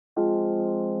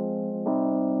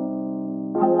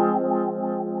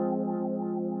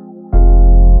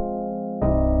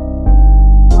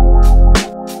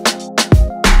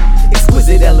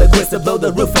to blow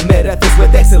the roof of metaphors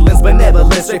with excellence,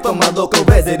 benevolence, straight from my local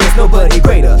residents. Nobody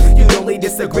greater. You only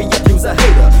disagree if you's a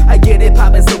hater. I get it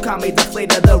poppin', so call me the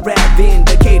flater, the rap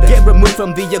vindicator. Get removed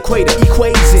from the equation.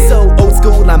 So old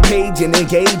school, I'm paging,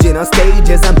 engaging on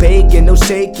stages. I'm baking, no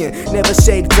shaking, never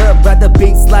shaped up. Ride the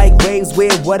beats like waves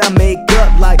with what I make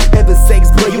up. Like heaven's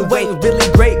sakes, bro, you ain't really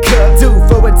great. Cut due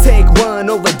for a take one,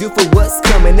 overdue for what's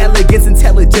coming. Elegance,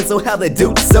 intelligence, so how the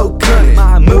dude's so cunning.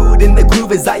 My mood in the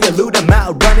groove as I elude, I'm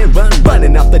out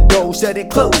running out the door, shut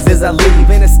it close as I leave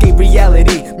and escape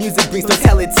reality. Music brings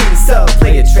totality, so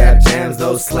play your trap jams,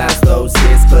 those slaps, those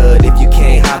hits. But if you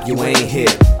can't hop, you ain't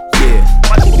hip. Yeah.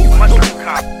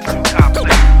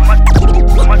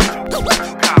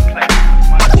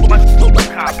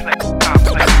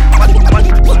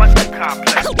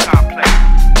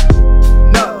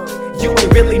 No, you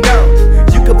ain't really know.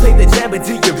 You can play the jam, but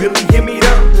do you really hear me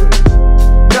though?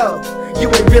 No, you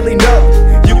ain't really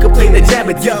know. You can play the jam,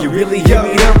 but do you really hear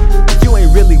me though? You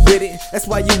ain't really with it, that's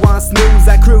why you want snooze.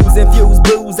 I cruise, infuse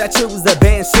blues, I choose the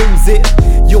band shoes. If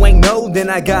you ain't know, then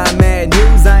I got mad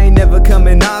news. I ain't never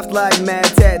coming off like mad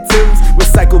tattoos.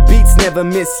 Recycle beats, never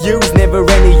misuse, never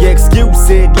any excuse.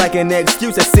 It like an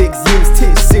excuse, I 6 use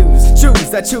tissues.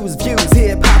 Choose, I choose views.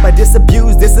 Hip hop, I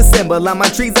disabuse, disassemble. On my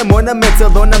trees, I'm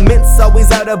ornamental. Ornaments,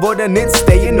 always out of ordinance,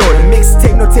 stay in order.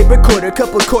 Mixtape, no tape recorder,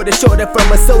 couple quarters shorter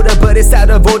from a soda, but it's out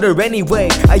of order anyway.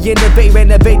 I innovate,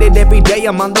 renovate it every day.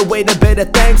 I'm on the way to better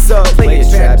things, so play your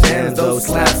trap jams, those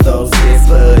slaps, those hits.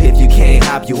 But if you can't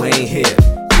hop, you ain't hip.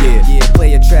 Yeah,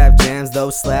 play your trap jams,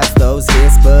 those slaps, those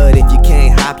hits. But if you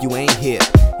can't hop, you ain't hip.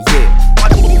 Yeah.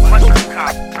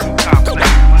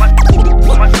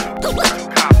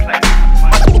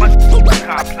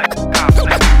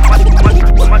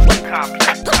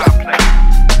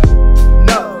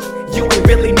 No, you ain't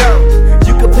really know.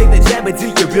 You can play the jam, but do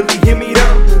you really hear me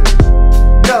though?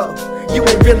 No, you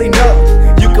ain't really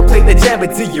know. You can play the jam,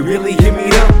 but do you really hear me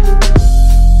though?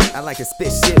 I like to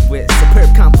spit shit with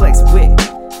superb complex wit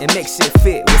and make shit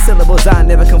fit with syllables I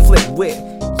never conflict with.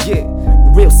 Yeah,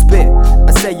 real spit.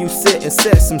 I say you sit and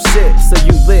set some shit, so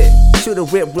you lit. Shoot a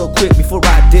whip real quick before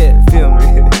I dip. Feel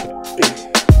me?